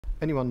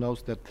anyone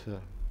knows that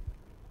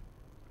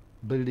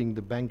building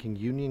the banking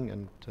union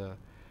and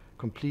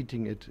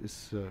completing it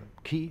is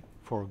key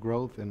for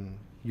growth in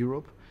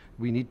Europe.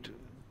 We need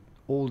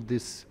all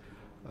this.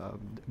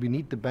 We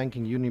need the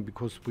banking union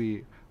because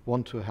we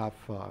want to have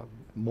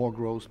more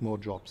growth, more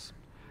jobs.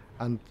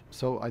 And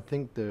so I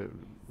think the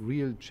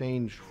real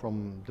change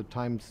from the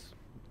times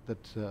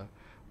that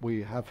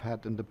we have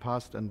had in the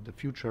past and the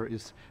future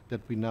is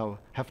that we now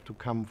have to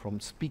come from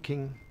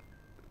speaking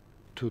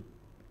to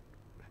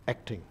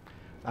acting.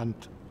 And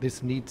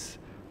this needs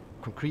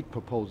concrete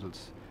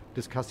proposals,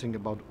 discussing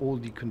about all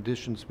the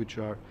conditions which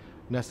are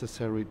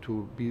necessary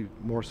to be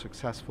more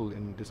successful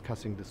in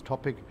discussing this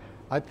topic.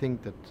 I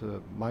think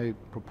that my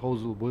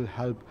proposal will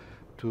help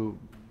to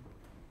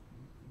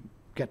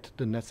get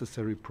the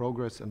necessary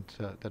progress, and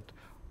that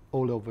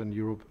all over in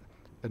Europe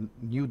a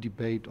new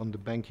debate on the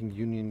banking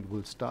union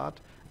will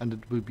start, and it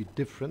will be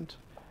different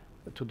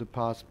to the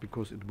past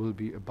because it will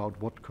be about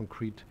what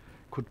concrete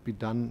could be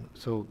done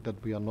so that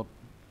we are not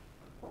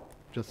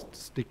just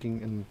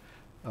sticking in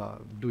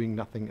doing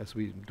nothing as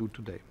we do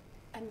today.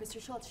 And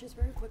Mr. Scholz, just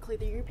very quickly,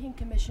 the European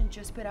Commission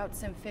just put out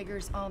some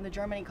figures on the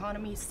German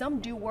economy. Some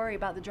do worry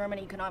about the German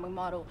economic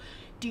model.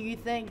 Do you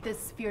think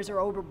these fears are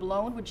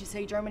overblown? Would you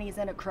say Germany is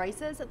in a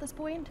crisis at this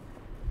point?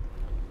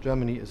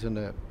 Germany is in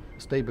a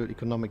stable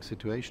economic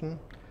situation.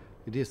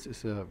 It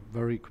is a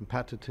very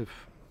competitive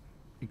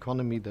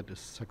economy that is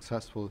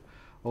successful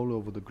all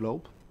over the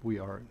globe. We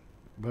are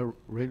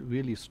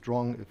really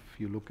strong if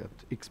you look at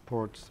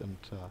exports and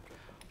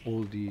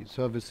all the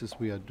services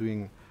we are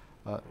doing,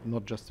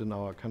 not just in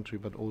our country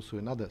but also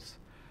in others.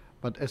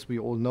 But as we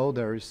all know,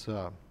 there is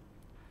a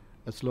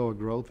slower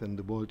growth in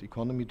the world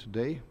economy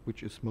today,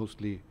 which is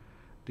mostly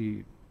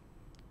the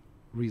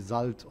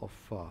result of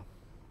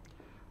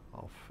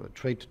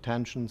trade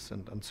tensions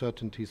and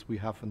uncertainties we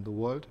have in the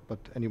world. But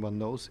anyone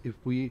knows, if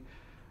we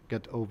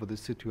get over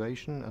this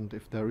situation and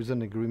if there is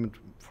an agreement,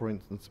 for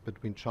instance,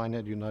 between China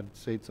and the United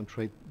States on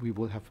trade, we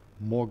will have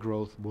more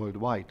growth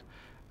worldwide.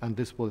 And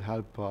this will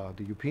help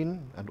the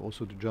European and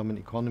also the German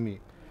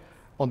economy.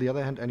 On the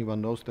other hand,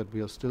 anyone knows that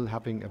we are still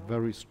having a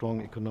very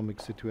strong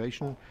economic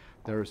situation.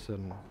 There is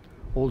an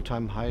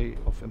all-time high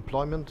of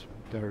employment.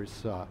 There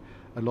is a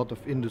lot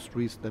of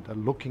industries that are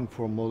looking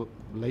for more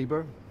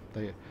labor.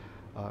 They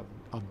are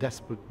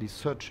desperately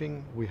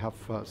searching. We have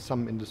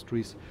some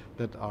industries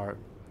that are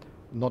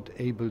not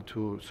able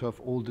to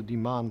serve all the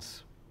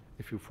demands.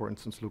 If you, for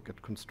instance, look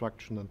at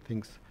construction and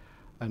things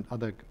and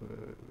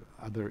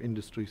other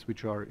industries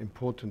which are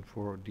important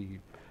for the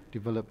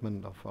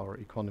development of our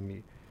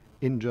economy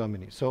in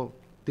Germany. So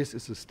this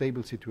is a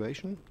stable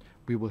situation.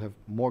 We will have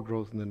more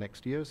growth in the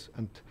next years,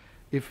 and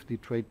if the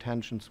trade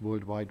tensions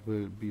worldwide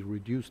will be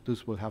reduced,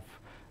 this will have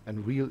a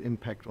real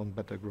impact on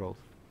better growth.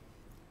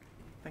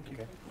 Thank you.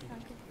 Thank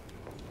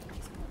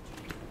you so much.